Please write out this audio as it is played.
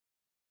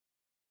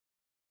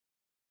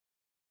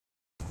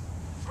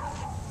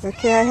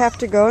Okay, I have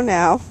to go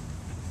now.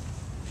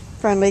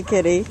 Friendly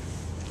kitty.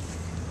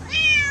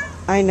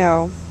 I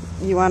know.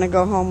 You want to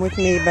go home with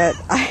me, but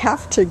I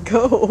have to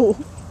go.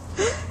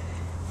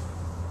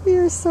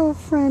 You're so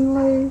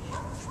friendly.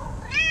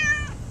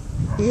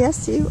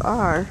 Yes, you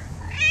are.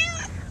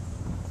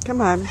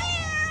 Come on.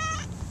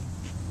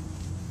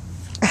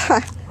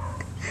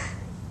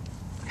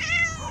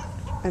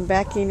 I'm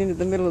backing into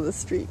the middle of the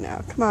street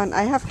now. Come on,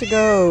 I have to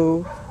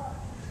go.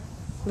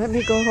 Let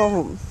me go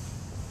home.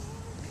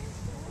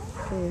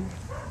 Okay.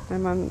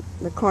 I'm on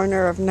the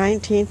corner of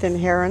 19th and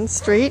Heron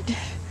Street,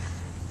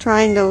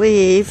 trying to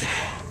leave.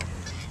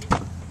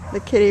 The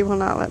kitty will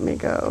not let me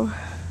go.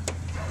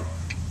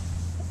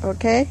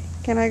 Okay,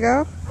 can I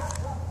go?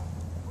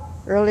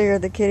 Earlier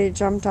the kitty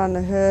jumped on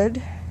the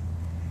hood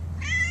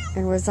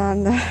and was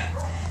on the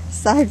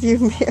side view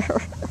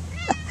mirror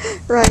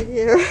right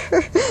here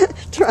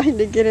trying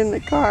to get in the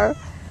car.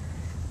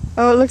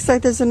 Oh, it looks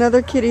like there's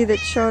another kitty that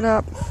showed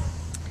up.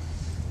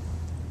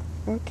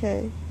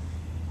 Okay.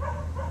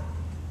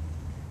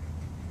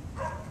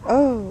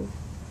 Oh.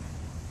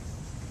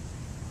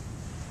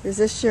 Is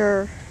this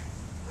your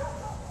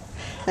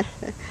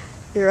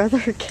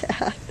other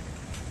cat?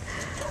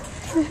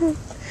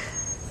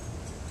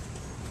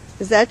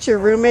 Is that your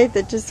roommate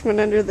that just went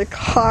under the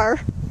car?